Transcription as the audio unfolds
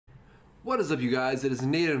What is up, you guys? It is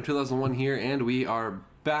Native2001 here, and we are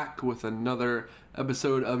back with another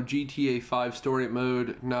episode of GTA5 Story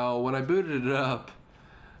Mode. Now, when I booted it up,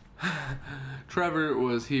 Trevor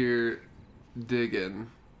was here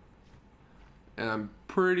digging, and I'm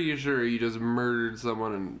pretty sure he just murdered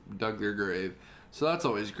someone and dug their grave. So that's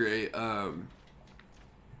always great.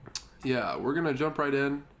 Yeah, we're gonna jump right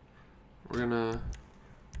in. We're gonna...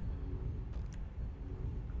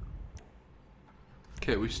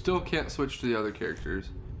 Okay, we still can't switch to the other characters.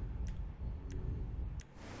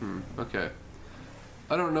 Okay.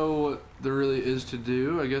 I don't know what there really is to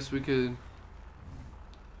do. I guess we could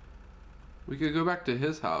go back to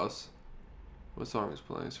his house. What song is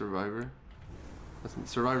playing? Survivor?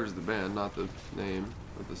 Survivor's the band, not the name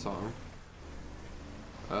of the song.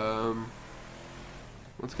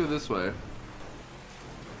 Let's go this way.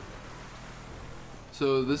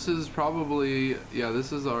 So this is probably, yeah,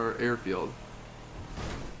 this is our airfield.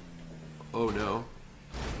 Oh no.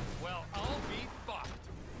 Well, I'll be fucked.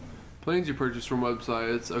 Planes you purchase from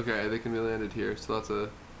websites. Okay, they can be landed here. So that's a...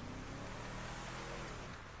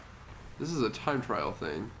 This is a time trial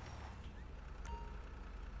thing.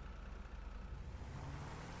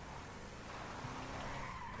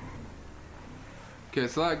 Okay,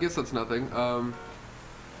 so I guess that's nothing.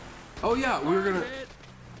 Oh yeah, we were gonna...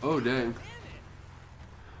 Oh dang.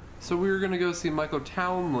 So we were gonna go see Michael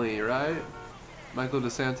Townley, right? Michael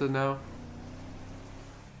DeSanta now.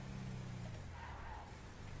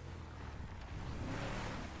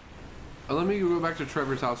 Let me go back to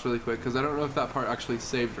Trevor's house really quick, because I don't know if that part actually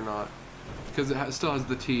saved or not. Because it still has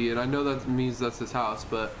the T, and I know that means that's his house,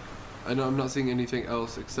 but I know I'm not seeing anything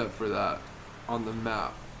else except for that on the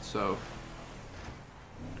map, so...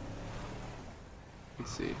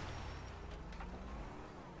 Let's see.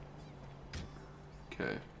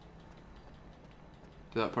 Okay.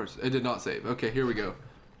 That part... It did not save. Okay, here we go.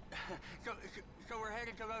 So we're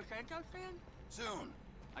headed to Los Santos then? Soon.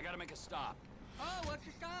 I gotta make a stop. Oh, what's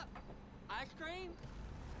the stop? Ice cream?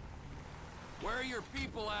 Where are your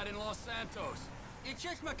people at in Los Santos? It's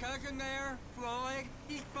just my cousin there, Floyd.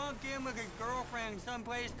 He's bunked in with his girlfriend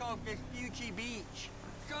someplace called Vespucci Beach.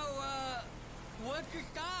 So, what's the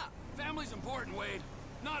stop? Family's important, Wade.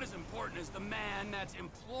 Not as important as the man that's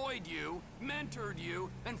employed you, mentored you,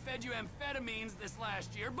 and fed you amphetamines this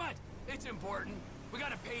last year, but it's important. We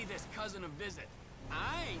gotta pay this cousin a visit.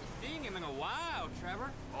 I ain't seen him in a while,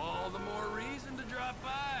 Trevor. All the more reason to drop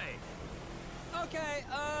by. Okay,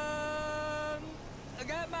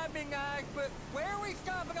 that might be nice, but where are we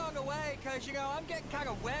stopping on the way? Cause, you know, I'm getting kind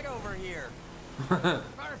of wet over here. For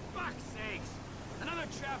fuck's sakes! Another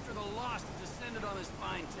chapter of the lost has descended on this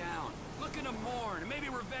fine town. Looking to mourn and maybe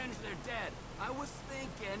revenge their dead. I was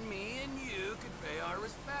thinking me and you could pay our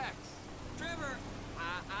respects. Trevor,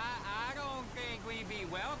 I don't think we'd be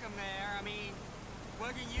welcome there. I mean,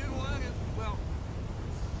 wasn't you the one who, well,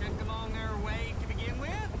 sent them on their way to begin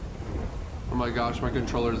with? Oh my gosh, my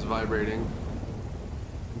controller is vibrating.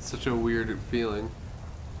 It's such a weird feeling.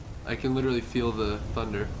 I can literally feel the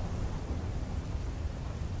thunder.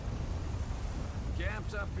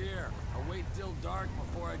 Camp's up here. I'll wait till dark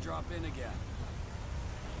before I drop in again.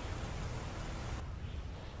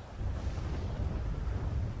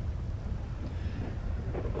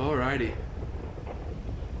 Alrighty.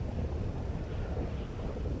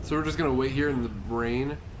 So we're just gonna wait here in the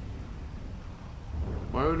rain?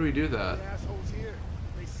 Why would we do that? The assholes here,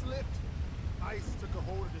 they slipped. Ice took a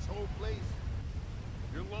hold of this whole place.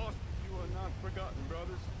 You're lost, but you are not forgotten,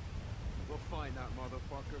 brothers. We'll find that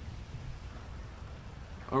motherfucker.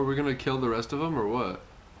 Are we gonna kill the rest of them or what?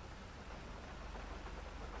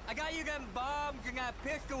 I got you them bombs and that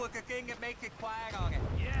pistol with the thing that makes it quiet on it.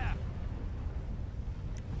 Yeah.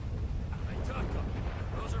 I took them.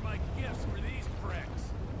 Those are my gifts for these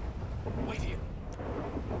pricks. Wait here.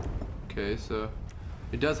 Okay, so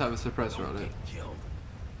it does have a suppressor on Don't it. get killed.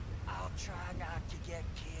 I'll try not to get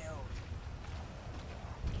killed.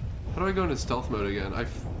 How do I go into stealth mode again? I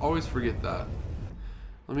always forget that.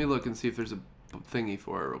 Let me look and see if there's a thingy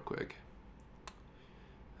for it real quick.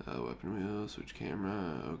 Weapon wheel, switch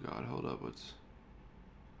camera. Oh god, hold up. What's...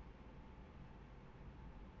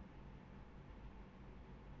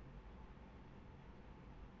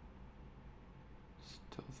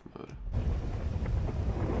 Stealth mode.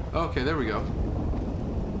 Okay, there we go.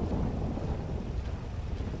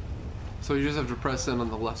 So you just have to press in on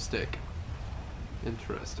the left stick.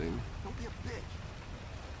 Interesting. Don't be a bitch.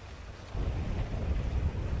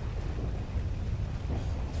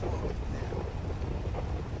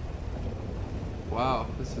 Wow,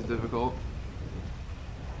 this is difficult.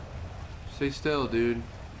 Stay still, dude.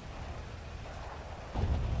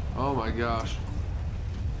 Oh my gosh.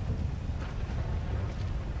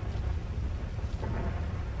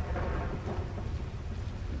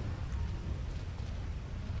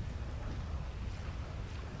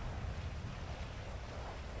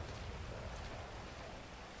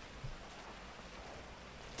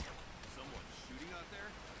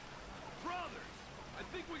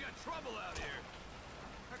 of trouble out here.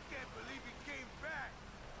 I can't believe he came back.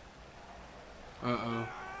 Uh-oh.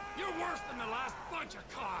 You're worse than the last bunch of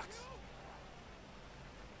cocks.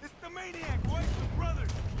 It's the maniac, boys, the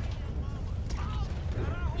brothers.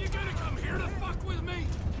 You gonna come here to fuck with me?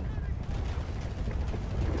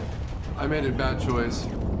 I made a bad choice.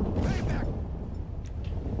 Payback.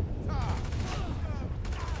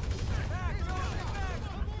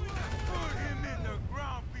 Put him in the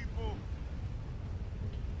ground, people.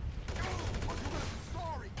 Are you gonna be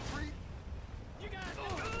sorry, creep? You guys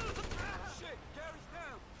Shit, Gary's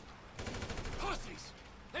down. pussies!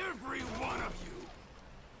 Every one of you!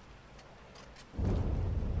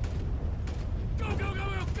 Go, go, go,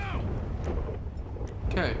 go, go!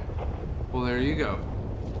 Okay. Well, there you go.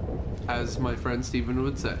 As my friend Steven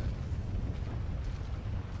would say.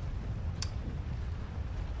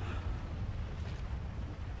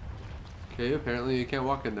 Okay, apparently you can't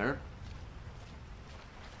walk in there.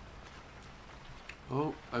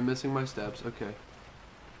 Oh, I'm missing my steps. Okay.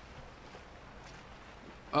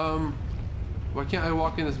 Why can't I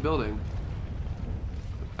walk in this building?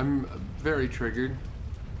 I'm very triggered.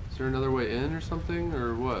 Is there another way in or something,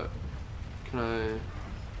 or what? Can I...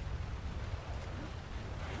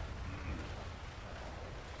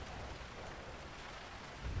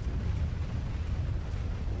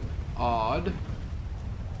 Odd.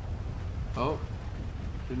 Oh,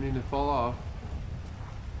 didn't mean to fall off.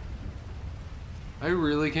 I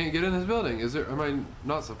really can't get in this building. Is there? Am I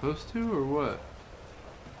not supposed to, or what?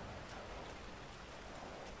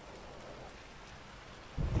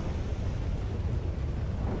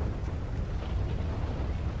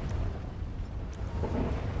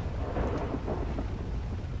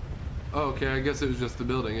 Oh, okay, I guess it was just the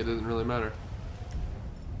building. It doesn't really matter.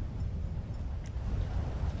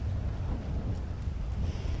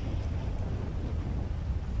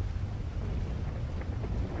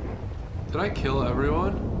 Did I kill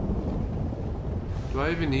everyone? Do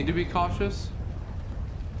I even need to be cautious?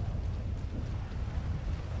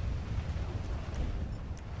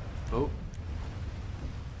 Oh.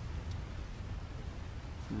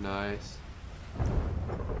 Nice.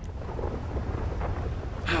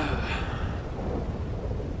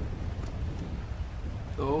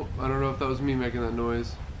 Oh, I don't know if that was me making that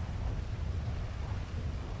noise.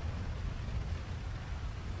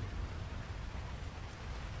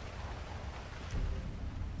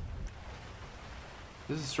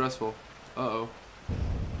 This is stressful. Uh-oh.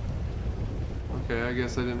 Okay, I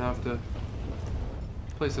guess I didn't have to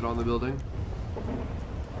place it on the building.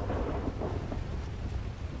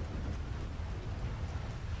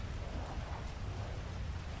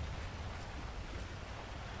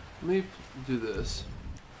 Let me do this.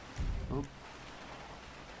 Oh.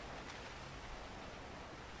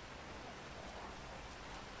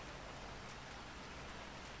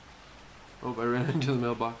 Oh, I ran into the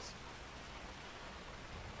mailbox.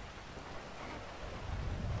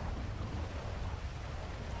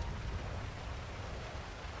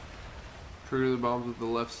 Trigger the bombs with the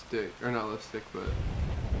left stick. Or not left stick, but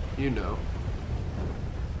you know.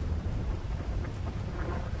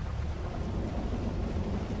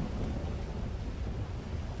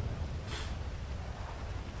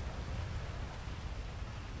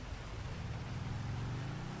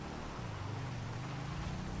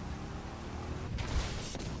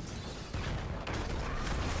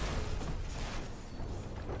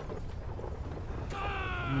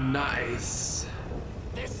 Nice.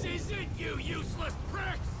 This is it, you useless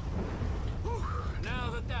pricks! Whew.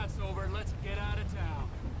 Now that that's over, let's get out of town.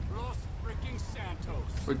 Los freaking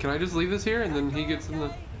Santos. Wait, can I just leave this here and then he gets in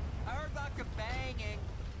the... I heard about the banging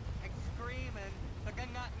and screaming, but then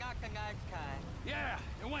not the nice kind. Yeah,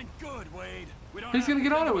 it went good, Wade. We don't He's have gonna to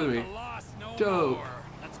get on think it with about me. the loss no Dope. more.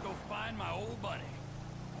 Let's go find my old buddy.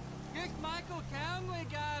 This Michael Townley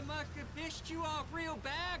guy must have pissed you off real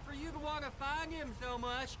bad for you to want to find him so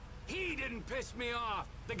much. He didn't piss me off.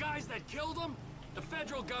 The guys that killed him, the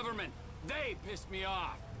federal government, they pissed me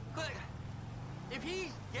off. But if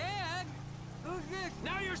he's dead, who's this?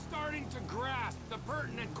 Now you're starting to grasp the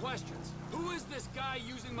pertinent questions. Who is this guy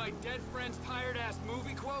using my dead friend's tired-ass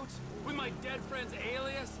movie quotes? With my dead friend's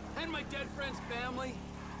alias? And my dead friend's family?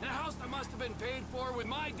 And a house that must have been paid for with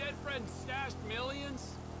my dead friend's stashed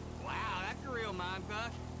millions? Wow, that's a real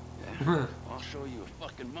mindfuck. Yeah, I'll show you a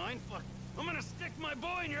fucking mindfuck. I'm gonna stick my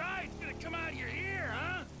boy in your eye. It's gonna come out of your ear,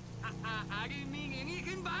 huh? I didn't mean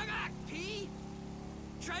anything by that, T.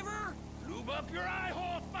 Trevor? Lube up your eye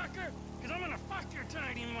hole, fucker, because I'm gonna fuck your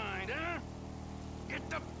tiny mind, huh? Get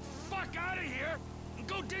the fuck out of here and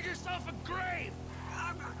go dig yourself a grave.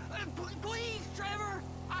 Please, Trevor.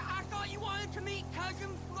 I thought you wanted to meet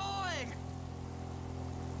Cousin Floyd.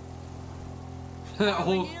 That Are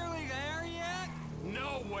we whole. nearly there yet?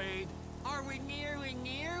 No, Wade. Are we nearly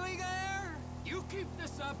there? You keep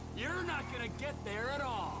this up, you're not gonna get there at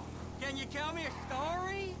all. Can you tell me a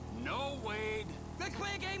story? No, Wade. Let's play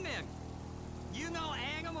a game then. You know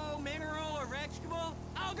animal, mineral, or vegetable?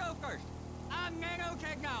 I'll go first. I'm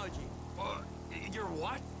nanotechnology. You're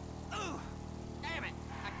what? Ooh, damn it.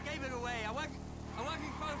 I gave it away. I wasn't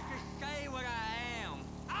supposed to say what I am.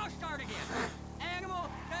 I'll start again. Animal,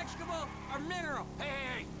 vegetable, or mineral?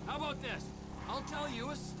 Hey, how about this? I'll tell you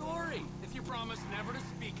a story if you promise never to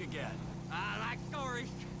speak again. I like stories.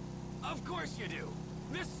 Of course you do.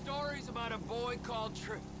 This story's about a boy called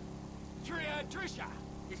Trisha.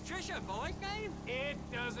 Is Trisha a boy's name? It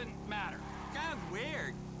doesn't matter. Sounds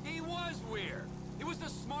weird. He was weird. He was the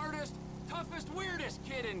smartest, toughest, weirdest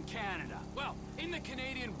kid in Canada. Well, in the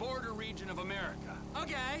Canadian border region of America.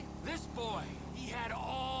 Okay. This boy, he had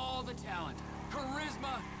all the talent,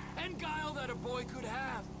 charisma, and guile that a boy could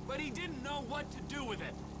have, but he didn't know what to do with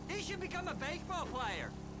it. He should become a baseball player.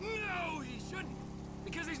 No, he shouldn't,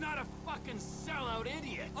 because he's not a fucking sellout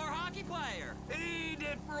idiot. Or hockey player. He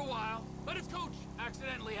did for a while, but his coach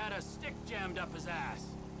accidentally had a stick jammed up his ass.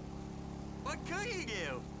 What could he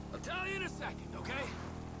do? I'll tell you in a second, okay?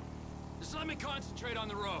 Just let me concentrate on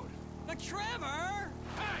the road. But Trevor!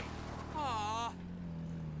 Hey! Aw.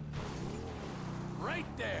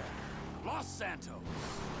 Right there, Los Santos.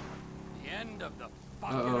 The end of the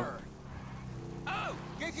fucking Uh-oh. earth. Oh!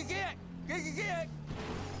 This is it! This is it!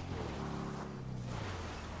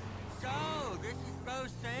 So, this is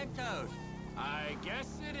Los Santos. I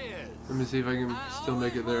guess it is. Let me see if I can still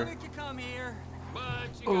make it there. I always wanted to come here.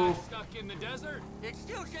 But you Oh. got stuck in the desert. It's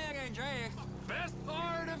still San Andreas. Best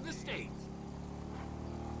part of the state.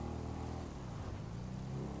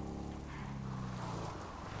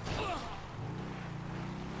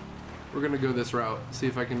 We're gonna go this route. See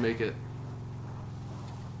if I can make it.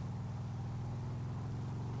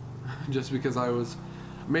 Just because I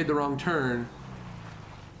made the wrong turn.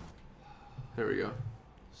 There we go.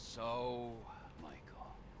 So,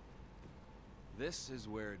 Michael, this is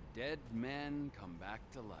where dead men come back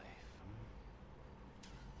to life.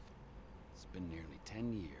 It's been nearly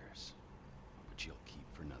 10 years, but you'll keep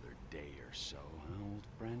for another day or so, huh, old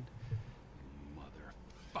friend? You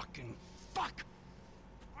motherfucking fuck!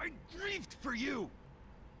 I grieved for you!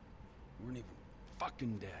 You weren't even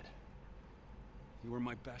fucking dead. You were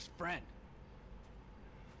my best friend.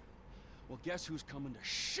 Well, guess who's coming to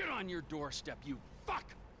shit on your doorstep, you fuck!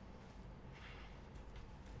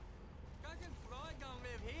 Cousin Floyd don't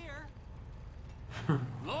live here.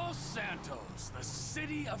 Los Santos, the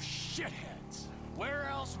city of shitheads. Where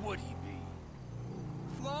else would he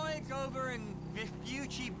be? Floyd's over in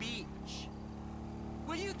Vespucci Beach.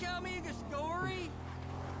 Will you tell me the story?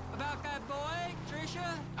 About that boy,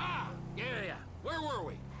 Trisha? Ah, yeah. Where were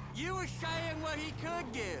we? You were saying what he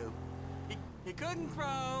could do. He couldn't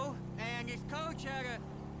throw, and his coach had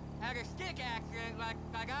a stick accident like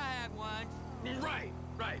I had once. Right.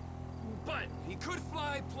 But he could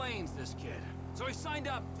fly planes, this kid. So he signed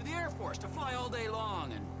up to the Air Force to fly all day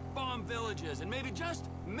long and bomb villages and maybe, just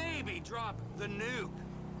maybe, drop the nuke.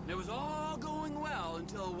 And it was all going well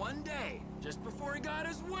until one day, just before he got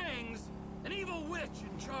his wings, an evil witch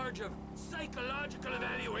in charge of psychological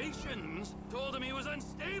evaluations told him he was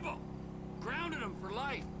unstable. Grounded him for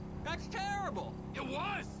life. That's terrible. It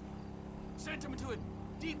was! Sent him into a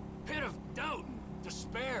deep pit of doubt and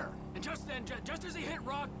despair. And just then, just as he hit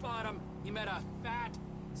rock bottom, he met a fat,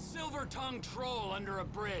 silver-tongued troll under a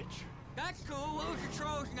bridge. That's cool. What was the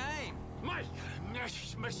troll's name?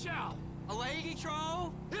 Michelle. A lady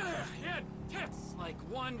troll? Yeah, he had tits like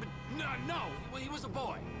one, but no, he was a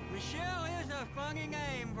boy. Michelle is a funny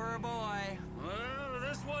name for a boy. Well,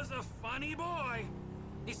 this was a funny boy.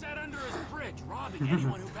 He sat under his bridge, robbing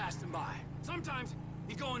anyone who passed him by. Sometimes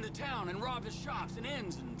he'd go into town and rob the shops and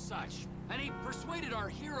inns and such. And he persuaded our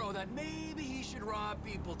hero that maybe he should rob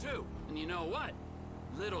people too. And you know what?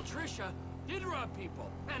 Little Trisha did rob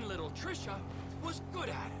people, and little Trisha was good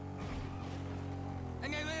at it.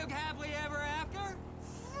 And they lived happily ever after?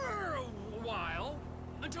 For a while.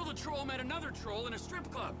 Until the troll met another troll in a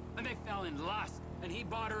strip club, and they fell in lust, and he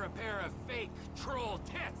bought her a pair of fake troll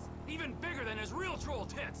tits, even bigger than his real troll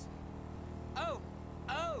tits. Oh,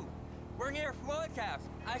 we're near Floyd's house.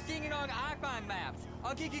 I've seen it on iPhone maps.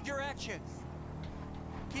 I'll give you directions.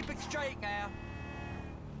 Keep it straight now.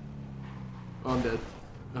 Oh, I'm dead.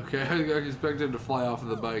 Okay, I expected to fly off of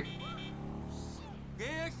the bike.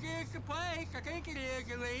 This is the place. I think it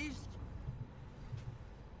is, at least.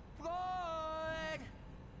 Floyd!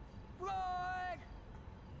 Floyd!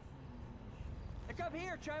 It's up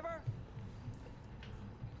here, Trevor.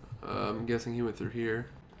 I'm guessing he went through here.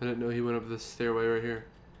 I didn't know he went up this stairway right here.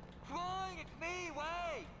 Floyd, it's me,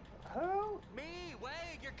 Wade. Who? Me,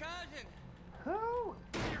 Wade, your cousin. Who?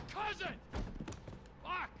 Your cousin!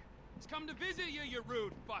 Fuck! He's come to visit you, you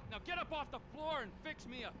rude fuck. Now get up off the floor and fix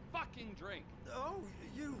me a fucking drink. Oh,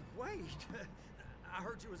 you, wait. I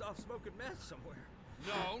heard you was off smoking meth somewhere.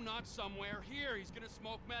 No, not somewhere. Here. He's gonna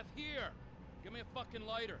smoke meth here. Give me a fucking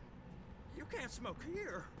lighter. You can't smoke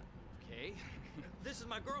here. Okay. This is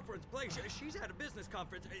my girlfriend's place. She's at a business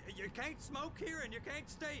conference. You can't smoke here and you can't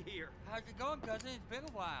stay here. How's it going, cousin? It's been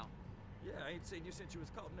a while. Yeah, I ain't seen you since you was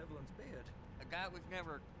caught in Evelyn's bed. That was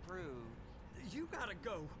never proved. You gotta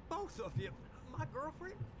go, both of you. My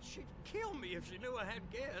girlfriend, she'd kill me if she knew I had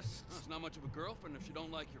guests. It's not much of a girlfriend if you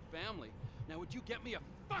don't like your family. Now, would you get me a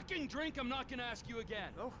fucking drink? I'm not gonna ask you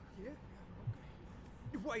again. Oh, yeah,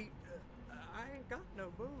 okay. Wait, I ain't got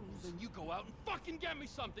no booze. Then you go out and fucking get me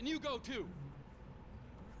something. You go too.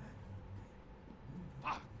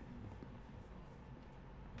 Fuck.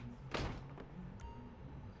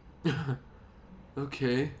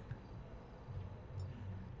 Okay.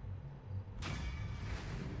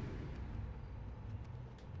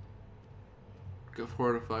 Got 4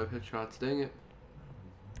 out of 5 headshots, dang it.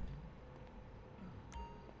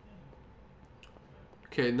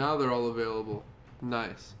 Okay, now they're all available.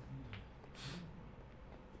 Nice.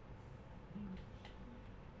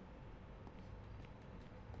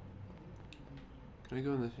 Can I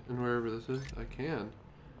go in wherever this is? I can.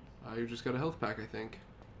 I just got a health pack, I think.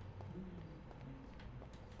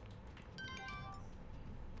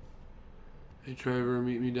 Hey Trevor,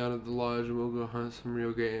 meet me down at the lodge and we'll go hunt some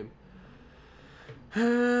real game.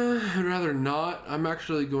 I'd rather not. I'm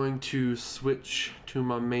actually going to switch to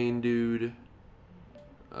my main dude.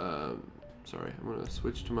 Sorry, I'm gonna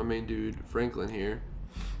switch to my main dude, Franklin here.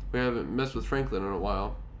 We haven't messed with Franklin in a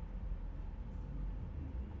while.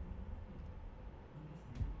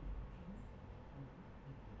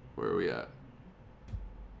 Where are we at?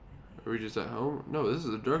 Are we just at home? No, this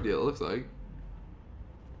is a drug deal, it looks like.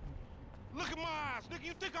 Look at my eyes, nigga.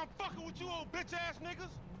 You think I'm fucking with you old bitch ass niggas?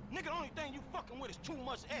 Nigga, the only thing you fucking with is too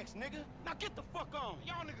much X, nigga. Now get the fuck on.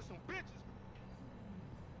 Y'all niggas some bitches.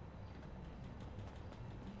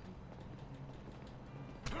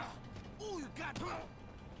 Ooh, you got me.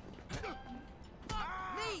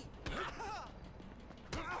 Me!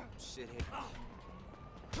 Shithead.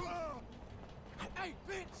 Hey,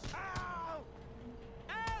 bitch! Ow!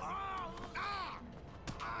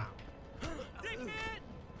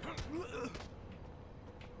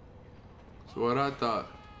 So what I thought.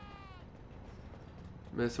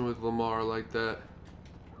 Messing with Lamar like that.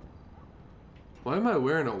 Why am I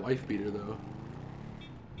wearing a wife beater though?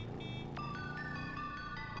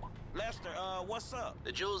 Lester, what's up?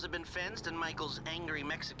 The jewels have been fenced and Michael's angry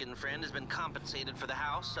Mexican friend has been compensated for the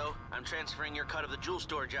house, so I'm transferring your cut of the jewel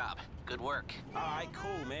store job. Good work. All right,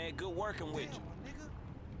 cool, man. Good working with you.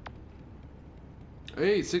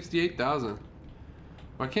 Hey, 68,000.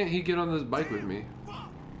 Why can't he get on this bike with me?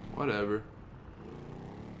 Whatever.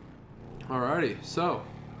 Alrighty, so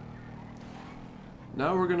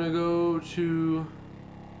now we're gonna go to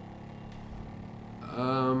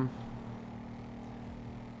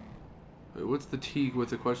wait, what's the T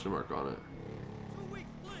with the question mark on it?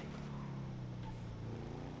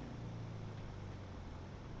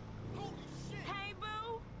 Hey,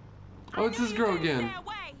 boo. Oh, it's this girl again.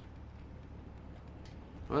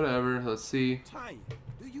 Whatever, let's see. Tanya,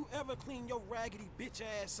 do you ever clean your raggedy bitch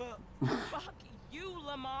ass up? Fuck you,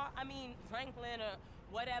 Lamar. I mean, Franklin or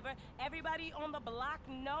whatever. Everybody on the block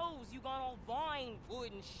knows you gone on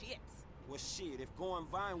Vinewood and shit. Well, shit, if going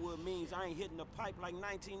Vinewood means I ain't hitting the pipe like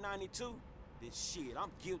 1992, then shit,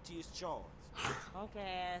 I'm guilty as charged. Punk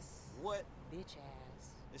ass. What? Bitch ass.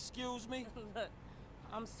 Excuse me? Look,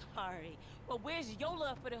 I'm sorry, but where's your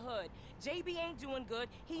love for the hood? JB ain't doing good.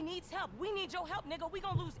 He needs help. We need your help, nigga. We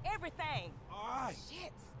gonna lose everything. All right.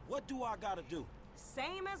 Shit. What do I gotta do?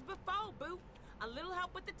 Same as before, boo. A little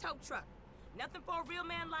help with the tow truck. Nothing for a real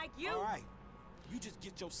man like you. All right. You just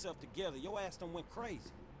get yourself together. Your ass done went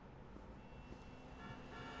crazy.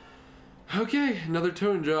 Okay, another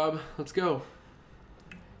towing job. Let's go.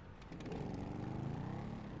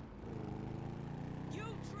 You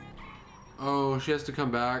tripping? Oh, she has to come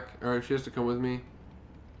back, or she has to come with me.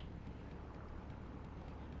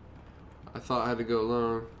 I thought I had to go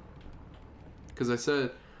alone. Cause I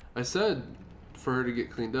said for her to get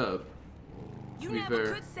cleaned up. You To be never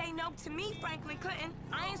fair. could say no to me, Franklin couldn't.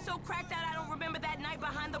 I ain't so cracked out I don't remember that night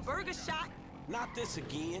behind the burger shop. Not this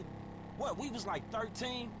again. What, we was like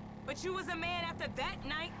 13? But you was a man after that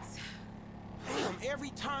night. Damn, every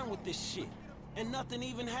time with this shit. And nothing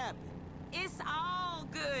even happened. It's all all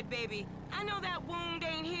good, baby. I know that wound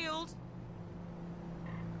ain't healed.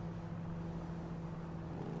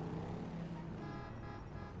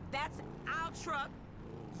 That's our truck.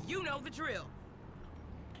 You know the drill.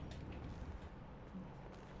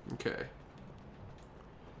 Okay.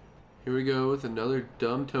 Here we go with another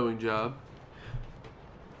dumb towing job.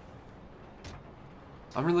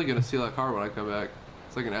 I'm really gonna steal that car when I come back.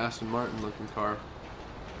 It's like an Aston Martin looking car.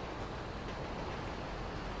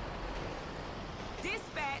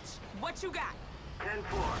 Dispatch, what you got? 10-4.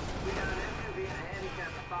 We got an SUV in a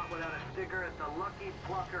handicapped spot without a sticker at the Lucky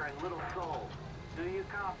Plucker and Little Soul. Do you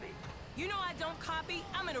copy? You know I don't copy.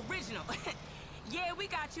 I'm an original. Yeah, we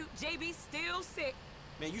got you. JB's still sick.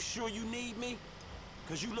 Man, you sure you need me?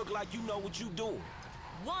 Cause you look like you know what you doing.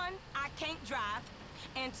 One, I can't drive.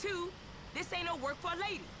 And two, this ain't no work for a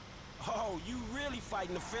lady. Oh, you really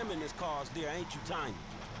fighting the feminist cause there, ain't you, Tiny?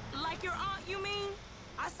 Like your aunt, you mean?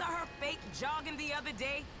 I saw her fake jogging the other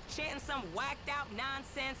day, chanting some whacked out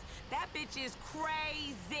nonsense. That bitch is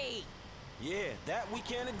crazy. Yeah, that we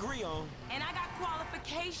can't agree on. And I got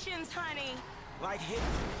qualifications, honey. Like hell.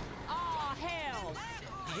 Oh, hell.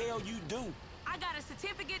 Hell you do. I got a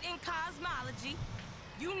certificate in cosmology.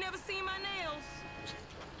 You never seen my nails.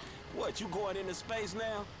 What, you going into space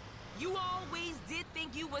now? You always did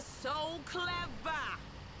think you were so clever.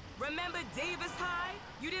 Remember Davis High?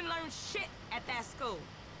 You didn't learn shit at that school.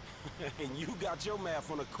 And you got your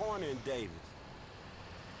math on the corner in Davis.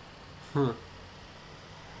 Huh.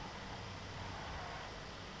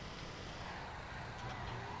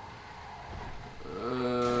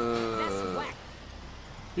 That's whack.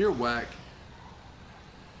 You're whack.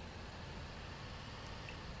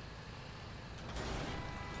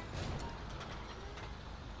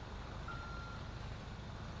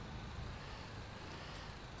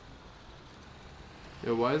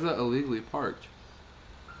 Yo, why is that illegally parked?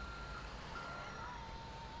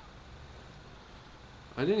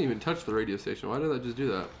 I didn't even touch the radio station. Why did I just do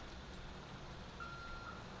that?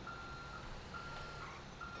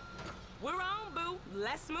 We're on, boo.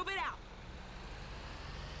 Let's move it out.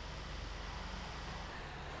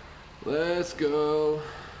 Let's go.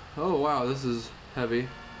 Oh wow, this is heavy.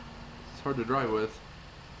 It's hard to drive with.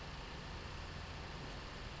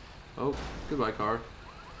 Oh, goodbye car.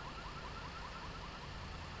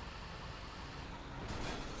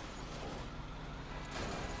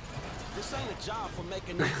 This ain't a job for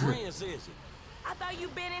making new friends, is it? I thought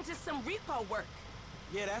you'd been into some repo work.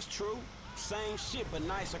 Yeah, that's true. Same shit, but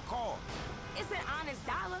nicer cars. It's an honest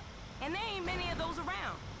dollar, and there ain't many of those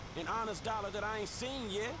around. An honest dollar that I ain't seen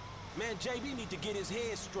yet. Man, JB need to get his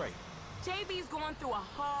head straight. JB's going through a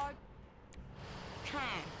hard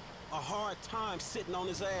time. A hard time sitting on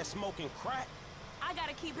his ass smoking crack. I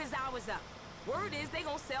gotta keep his hours up. Word is they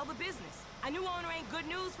gonna sell the business. A new owner ain't good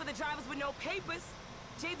news for the drivers with no papers.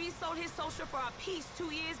 JB sold his social for a piece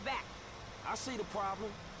 2 years back. I see the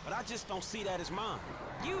problem, but I just don't see that as mine.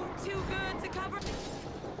 You too good to cover?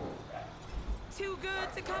 Too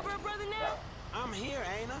good to cover a brother now? I'm here,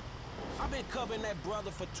 ain't I? I've been covering that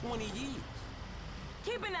brother for 20 years.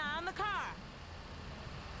 Keep an eye on the car.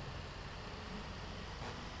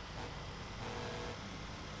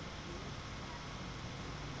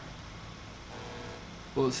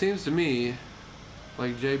 Well, it seems to me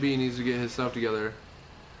like JB needs to get his stuff together.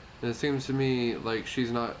 And it seems to me like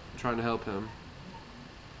she's not trying to help him.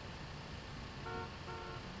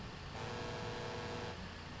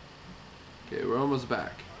 Okay, we're almost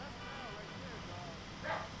back.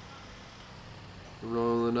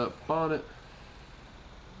 Rolling up on it.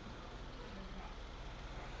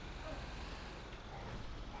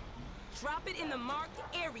 Drop it in the marked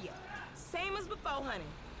area. Same as before, honey.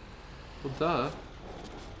 Well, duh.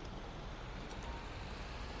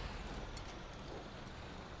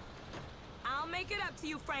 I'll make it up to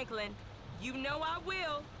you, Franklin. You know I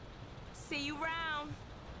will. See you round.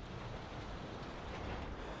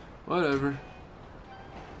 Whatever.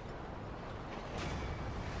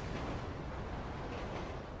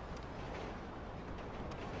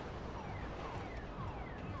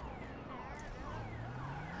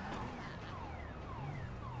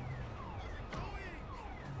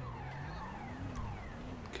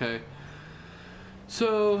 Okay.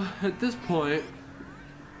 So, at this point,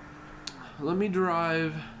 let me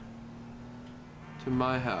drive to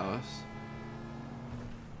my house.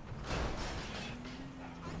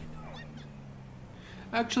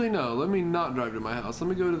 Actually, no, let me not drive to my house. Let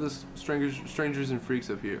me go to this strangers and freaks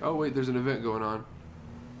up here. Oh, wait, there's an event going on.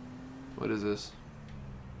 What is this?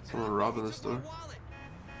 Someone robbing the store?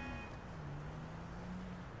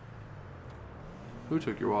 Who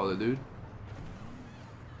took your wallet, dude?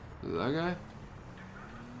 Is it that guy?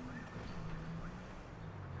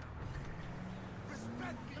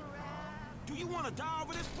 you wanna die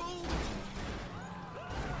over this fool?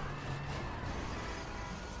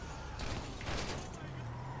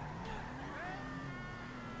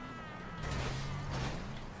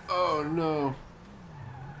 Oh no.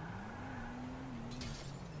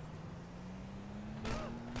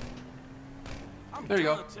 There you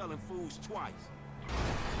go. Telling fools twice.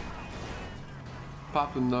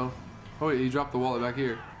 Pop him though. Oh wait, he dropped the wallet back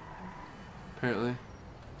here. Apparently.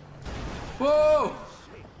 Whoa!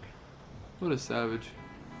 What a savage.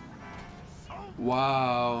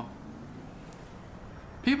 Wow.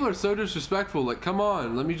 People are so disrespectful. Like, come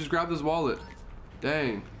on, let me just grab this wallet.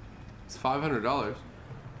 Dang. It's $500.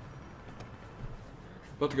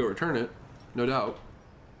 About to go return it, no doubt.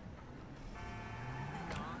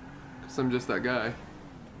 'Cause I'm just that guy.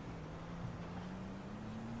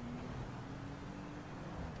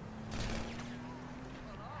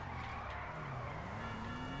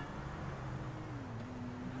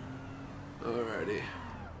 Alrighty.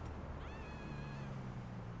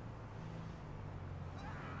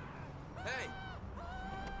 Hey!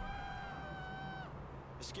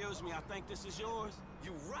 Excuse me, I think this is yours.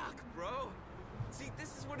 You rock, bro. See,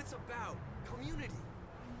 this is what it's about. Community.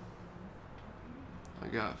 I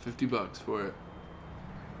got 50 bucks for it.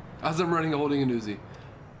 As I'm running holding an Uzi.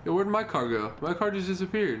 Yo, where'd my car go? My car just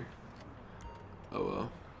disappeared. Oh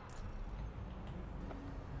well.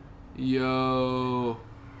 Yo.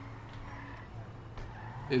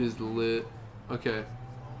 It is lit. Okay.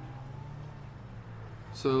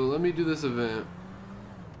 So let me do this event.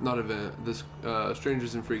 Not event. This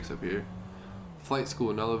Strangers and Freaks up here. Flight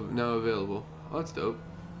school now available. Oh, that's dope.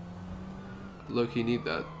 Low-key need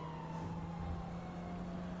that.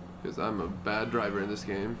 Because I'm a bad driver in this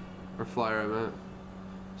game. Or flyer, I meant.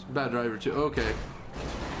 It's a bad driver too. Okay.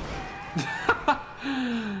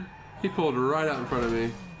 He pulled right out in front of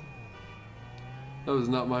me. That was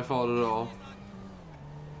not my fault at all.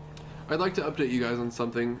 I'd like to update you guys on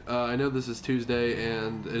something. I know this is Tuesday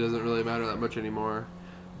and it doesn't really matter that much anymore.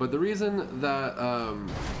 But the reason that,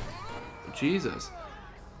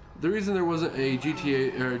 the reason there wasn't a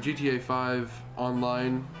GTA5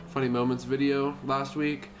 online funny moments video last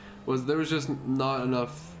week was there was just not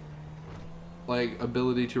enough like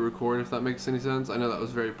ability to record, if that makes any sense. I know that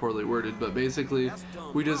was very poorly worded, but basically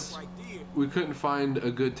we couldn't find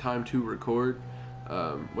a good time to record.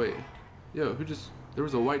 Wait, yo, there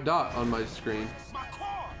was a white dot on my screen.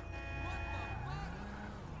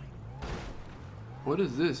 What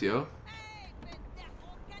is this, yo?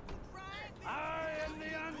 I am the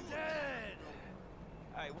undead.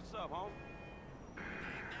 Hey, what's up, home?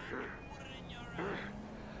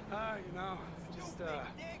 You know, just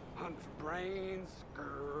hunting for brains.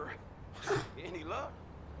 Grr. Any luck?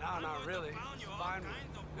 No, not really. Just find me.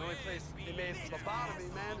 The only place they made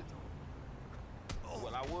lobotomy, man.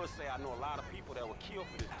 Well, I would say I know a lot of people that were killed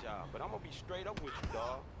for this job, but I'm gonna be straight up with you,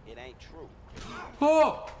 dog. It ain't true.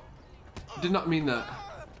 Oh! Did not mean that.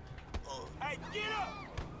 Hey, get up!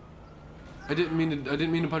 I didn't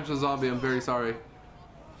mean to punch the zombie. I'm very sorry.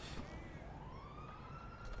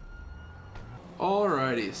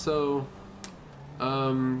 Alrighty, so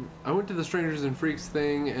I went to the Strangers and Freaks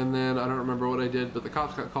thing, and then I don't remember what I did, but the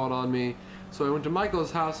cops got called on me. So I went to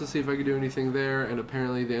Michael's house to see if I could do anything there, and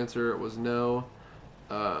apparently the answer was no,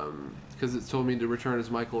 because it told me to return as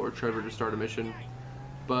Michael or Trevor to start a mission.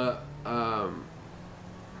 But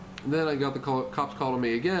then I got the cops called on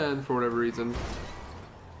me again for whatever reason.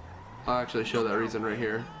 I'll actually show that reason right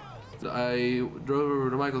here. I drove over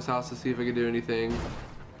to Michael's house to see if I could do anything.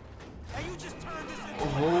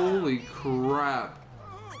 Holy crap.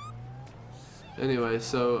 Anyway,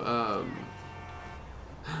 so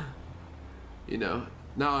you know,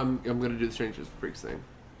 now I'm gonna do the Strangers and Freaks thing.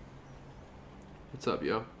 What's up,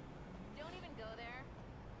 yo? Don't even go there.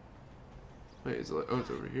 Wait, is it like, oh, it's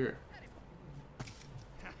over here.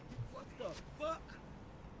 What the fuck?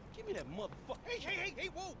 Give me that motherfucker. Hey,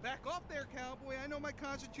 whoa, back off there, cowboy. I know my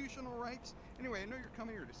constitutional rights. Anyway, I know you're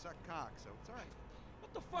coming here to suck cock, so it's all right.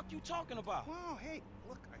 What the fuck you talking about? Well, hey,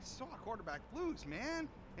 look, I saw Quarterback Blues, man.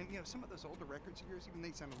 And, you know, some of those older records of yours, even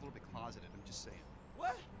they sound a little bit closeted, I'm just saying.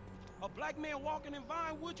 What? A black man walking in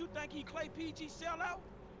Vinewood, you think he Clay PG sellout?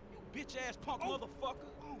 You bitch-ass punk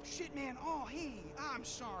motherfucker. Oh, shit, man. Oh, hey, I'm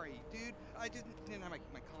sorry, dude. I didn't have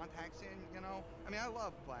my contacts in, you know? I mean, I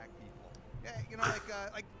love black people. Yeah, you know, like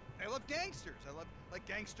I love gangsters. I love, like,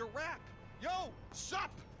 gangster rap. Yo,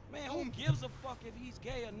 sup? Man, who gives a fuck if he's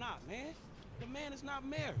gay or not, man? The man is not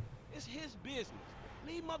married. It's his business.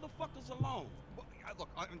 Leave motherfuckers alone. Well, look,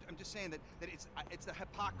 I'm just saying that it's the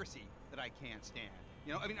hypocrisy that I can't stand.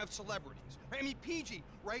 You know, I mean, of celebrities. Right? I mean, PG,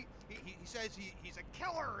 right? He says he's a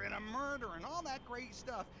killer and a murderer and all that great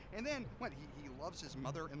stuff. And then, what, he loves his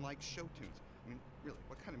mother and likes show tunes. I mean, really,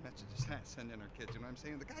 what kind of message does that send in our kids? You know what I'm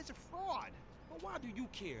saying? The guy's a fraud. Well, why do you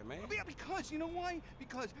care, man? Yeah, because, you know why?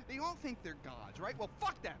 Because they all think they're gods, right? Well,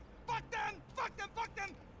 fuck them! Fuck them! Fuck them! Fuck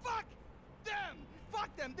them! Fuck them!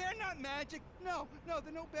 Fuck them! They're not magic! No,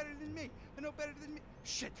 they're no better than me. They're no better than me.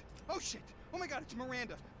 Shit! Oh, shit! Oh my god, it's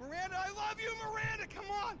Miranda! Miranda, I love you, Miranda!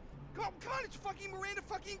 Come on! Come on, it's fucking Miranda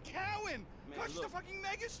fucking Cowan! Man, She's the fucking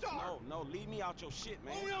megastar! No, leave me out your shit,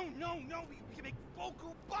 man. Oh, no, we can make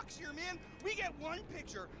vocal bucks here, man! We get one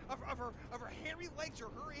picture of her hairy legs or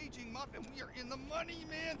her aging muff, and we are in the money,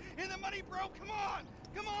 man! In the money, bro! Come on!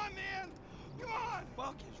 Come on, man! Come on!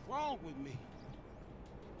 Fuck is wrong with me?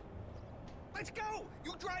 Let's go!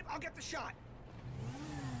 You drive, I'll get the shot!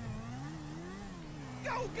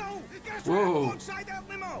 Go! Get us right alongside that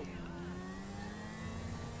limo!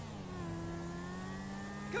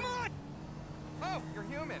 Come on! Oh, you're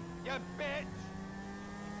human. You bitch!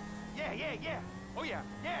 Yeah. Oh, yeah.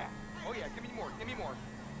 Give me more.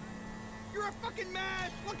 You're a fucking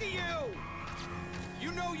mess! Look at you!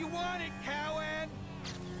 You know you want it, Cowan!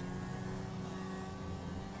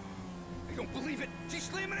 I don't believe it! She's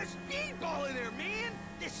slamming a speedball in there, man!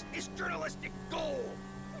 This is journalistic gold!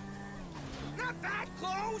 Not that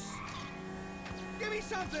close! Give me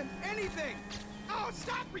something! Anything! Oh,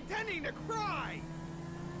 stop pretending to cry!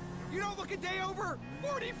 You don't look a day over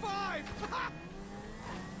 45!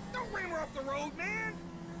 Don't ram her off the road, man!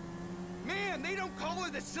 Man, they don't call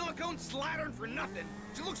her the silicone slattern for nothing.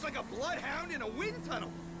 She looks like a bloodhound in a wind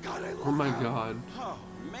tunnel. God, I love her. Oh my god. Oh,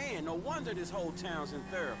 man, no wonder this whole town's in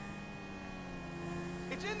therapy.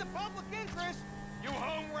 It's in the public interest, you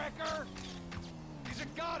homewrecker! She's a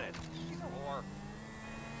goddess. She's a whore.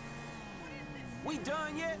 We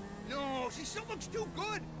done yet? No, she still looks too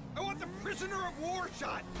good. I want the prisoner of war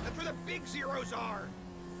shot. That's where the big zeros are.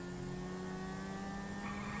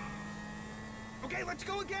 Okay, let's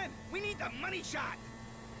go again. We need the money shot.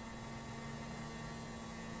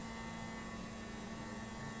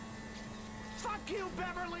 Fuck you,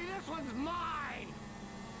 Beverly. This one's mine.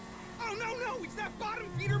 Oh, no, it's that bottom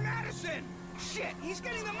feeder Madison. Shit, he's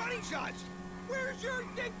getting the money shots. Where's your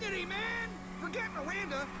dignity, man? Forget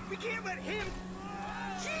Miranda. We can't let him...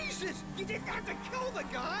 Jesus! You didn't have to kill the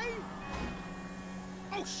guy!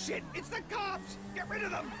 Oh shit! It's the cops! Get rid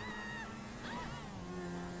of them!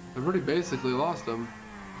 I've already basically lost him.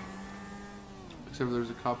 Except for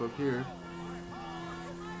there's a cop up here.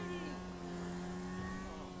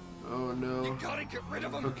 Oh no. You gotta get rid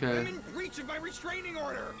of him! Okay. I'm in breach of my restraining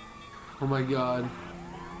order! Oh my god.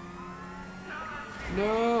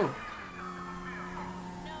 No!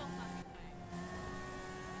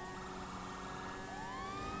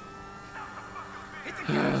 Hit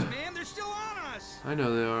the gas, man! They're still on us! I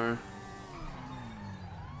know they are.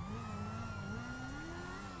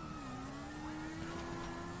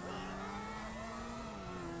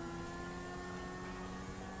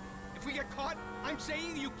 If we get caught, I'm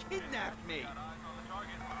saying you kidnapped me!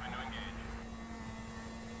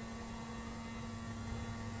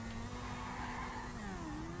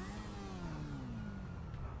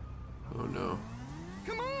 Oh no.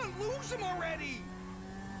 Come on, lose him already!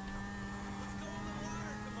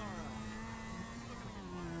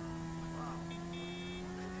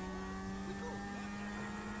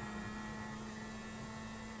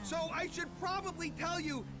 So I should probably tell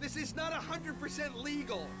you this is not 100%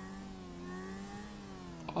 legal.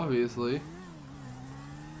 Obviously.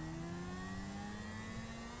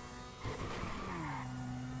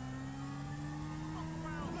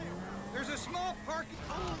 There's a small parking...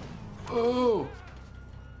 Oh!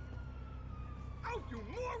 Oh, you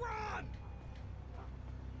moron!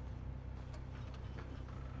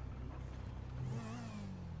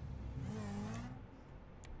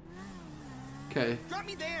 Okay. Drop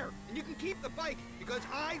me there, and you can keep the bike, because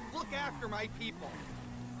I look after my people.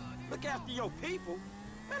 Look after your people?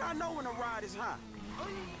 Man, I know when a ride is hot.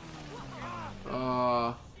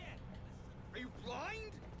 Are you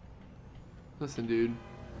blind? Listen, dude.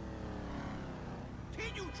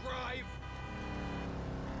 Can you drive?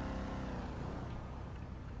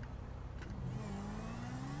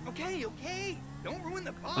 Okay. Don't ruin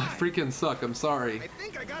the I vibe. freaking suck, I'm sorry. I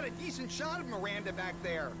think I got a decent shot of Miranda back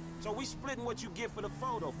there. So we splitting what you get for the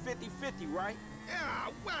photo, 50-50, right? Yeah,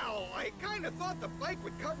 well, I kind of thought the bike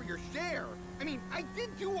would cover your share. I mean, I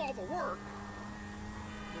did do all the work.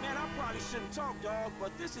 Man, I probably shouldn't talk, dog,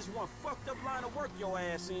 but this is one fucked up line of work your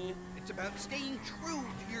ass in. It's about staying true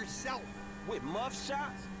to yourself. With muff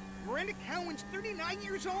shots? Miranda Cowan's 39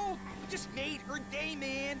 years old. We just made her day,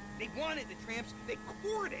 man. They wanted the tramps. They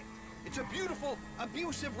courted. It's a beautiful,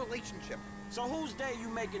 abusive relationship. So whose day you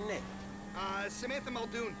making next? Samantha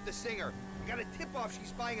Muldoon, the singer. We got a tip-off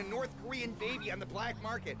she's buying a North Korean baby on the black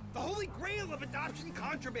market. The holy grail of adoption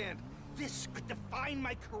contraband. This could define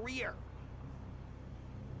my career.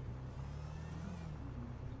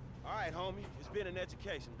 All right, homie. It's been an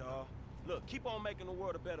education, dawg. Look, keep on making the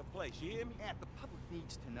world a better place, you hear me? Yeah, the public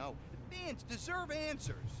needs to know. The fans deserve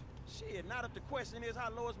answers. Shit, not if the question is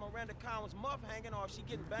how low is Miranda Cowan's muff hanging or if she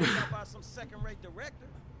getting banged up by some second-rate director.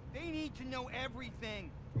 They need to know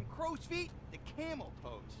everything, from crow's feet to camel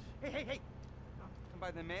toes. Hey. Come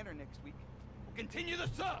by the manor next week. We'll continue the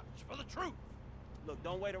search for the truth. Look,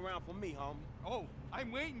 don't wait around for me, homie. Oh,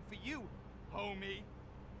 I'm waiting for you, homie.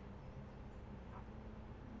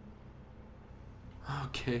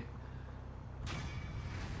 Okay.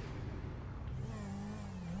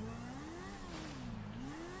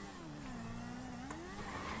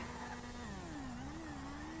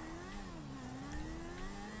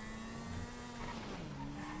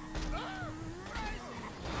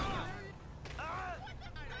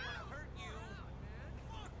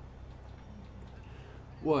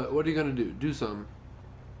 What? What are you gonna do? Do something.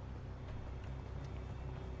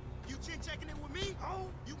 You checking in with me? Oh,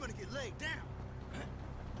 you gonna get laid down.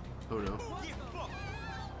 Oh no.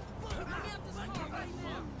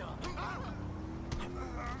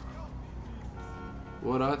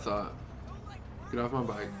 What I thought. Get off my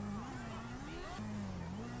bike.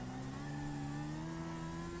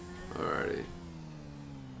 Alrighty.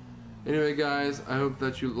 Anyway guys, I hope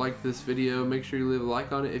that you liked this video. Make sure you leave a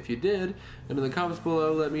like on it if you did. And in the comments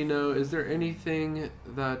below, let me know, is there anything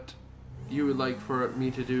that you would like for me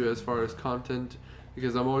to do as far as content?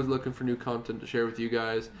 Because I'm always looking for new content to share with you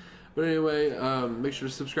guys. But anyway, make sure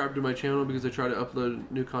to subscribe to my channel because I try to upload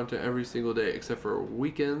new content every single day except for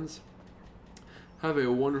weekends. Have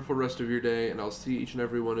a wonderful rest of your day, and I'll see each and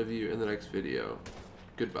every one of you in the next video.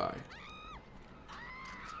 Goodbye.